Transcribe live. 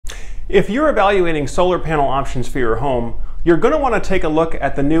If you're evaluating solar panel options for your home, you're going to want to take a look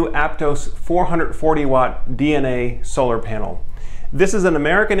at the new Aptos 440 watt DNA solar panel. This is an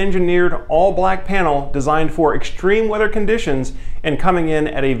American-engineered all-black panel designed for extreme weather conditions and coming in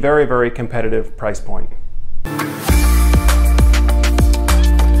at a very, very competitive price point.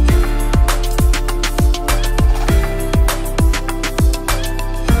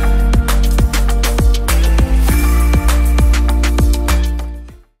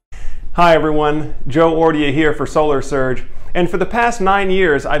 Hi everyone, Joe Ordia here for Solar Surge, and for the past 9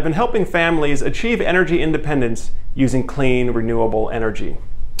 years I've been helping families achieve energy independence using clean, renewable energy.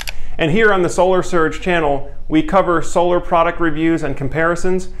 And here on the Solar Surge channel, we cover solar product reviews and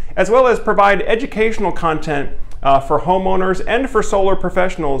comparisons, as well as provide educational content for homeowners and for solar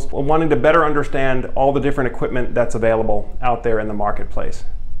professionals wanting to better understand all the different equipment that's available out there in the marketplace.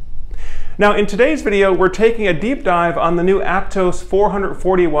 Now in today's video, we're taking a deep dive on the new Aptos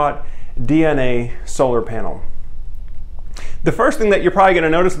 440 watt DNA solar panel. The first thing that you're probably going to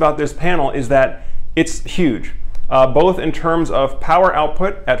notice about this panel is that it's huge, both in terms of power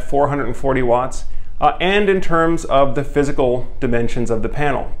output at 440 watts and in terms of the physical dimensions of the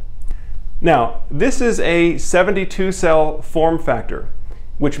panel. Now, this is a 72 cell form factor,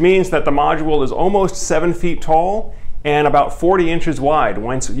 which means that the module is almost 7 feet tall and about 40 inches wide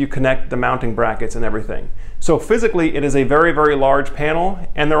once you connect the mounting brackets and everything. So physically it is a very, very large panel,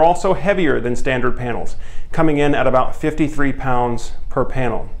 and they're also heavier than standard panels, coming in at about 53 pounds per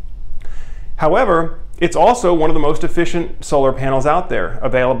panel. However, it's also one of the most efficient solar panels out there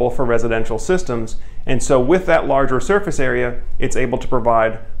available for residential systems, and so with that larger surface area, it's able to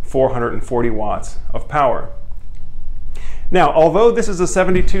provide 440 watts of power. Now, although this is a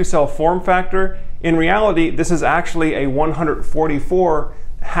 72 cell form factor, in reality, this is actually a 144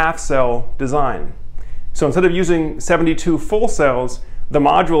 half cell design. So instead of using 72 full cells, the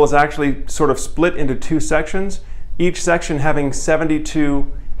module is actually sort of split into 2 sections, each section having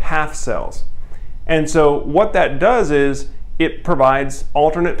 72 half cells. And so what that does is it provides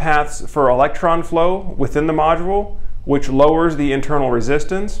alternate paths for electron flow within the module, which lowers the internal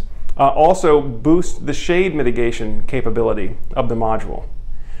resistance, also boosts the shade mitigation capability of the module.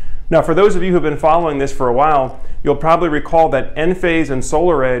 Now, for those of you who have been following this for a while, you'll probably recall that Enphase and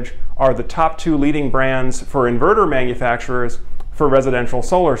SolarEdge are the top 2 leading brands for inverter manufacturers for residential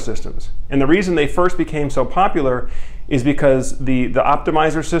solar systems. And the reason they first became so popular is because the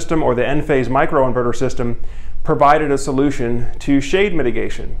optimizer system, or the Enphase microinverter system, provided a solution to shade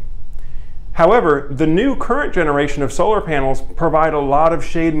mitigation. However, the new current generation of solar panels provide a lot of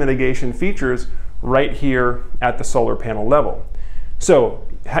shade mitigation features right here at the solar panel level. So,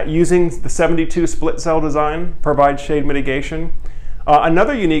 using the 72 split cell design provides shade mitigation.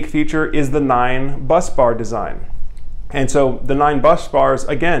 Another unique feature is the 9 bus bar design. And so the 9 bus bars,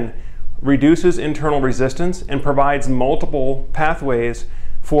 again, reduces internal resistance and provides multiple pathways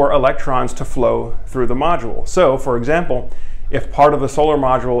for electrons to flow through the module. So, for example, if part of the solar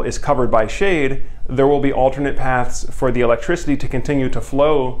module is covered by shade, there will be alternate paths for the electricity to continue to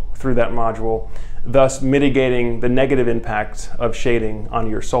flow through that module, thus mitigating the negative impact of shading on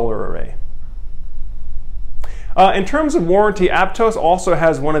your solar array. In terms of warranty, Aptos also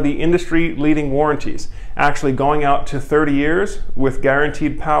has one of the industry-leading warranties, actually going out to 30 years with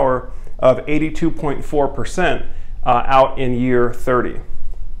guaranteed power of 82.4% out in year 30.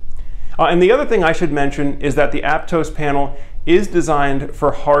 And the other thing I should mention is that the Aptos panel is designed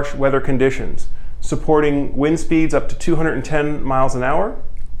for harsh weather conditions, supporting wind speeds up to 210 miles an hour,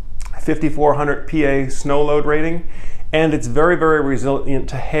 5,400 PA snow load rating, and it's very, very resilient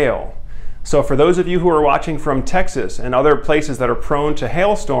to hail. So for those of you who are watching from Texas and other places that are prone to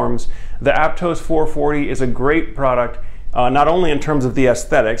hailstorms, the Aptos 440 is a great product, not only in terms of the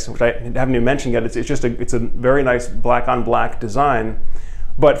aesthetics, which I haven't even mentioned yet, it's a very nice black on black design,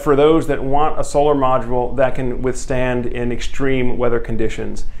 but for those that want a solar module that can withstand in extreme weather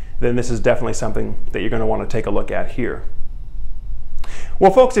conditions, then this is definitely something that you're going to want to take a look at here.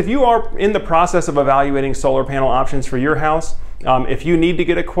 Well, folks, if you are in the process of evaluating solar panel options for your house, if you need to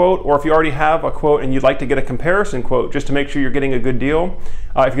get a quote, or if you already have a quote and you'd like to get a comparison quote just to make sure you're getting a good deal,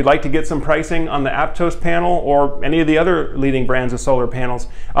 if you'd like to get some pricing on the Aptos panel or any of the other leading brands of solar panels,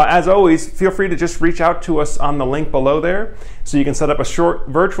 as always, feel free to just reach out to us on the link below there so you can set up a short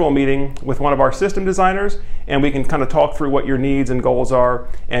virtual meeting with one of our system designers, and we can kind of talk through what your needs and goals are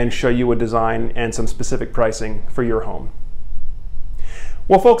and show you a design and some specific pricing for your home.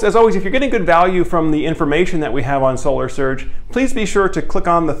 Well, folks, as always, if you're getting good value from the information that we have on Solar Surge, please be sure to click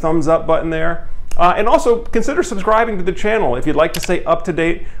on the thumbs up button there. And also consider subscribing to the channel if you'd like to stay up to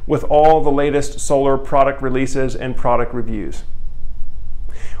date with all the latest solar product releases and product reviews.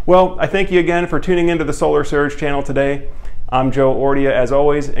 Well, I thank you again for tuning into the Solar Surge channel today. I'm Joe Ordia, as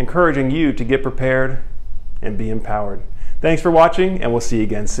always, encouraging you to get prepared and be empowered. Thanks for watching, and we'll see you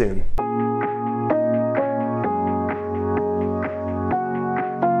again soon.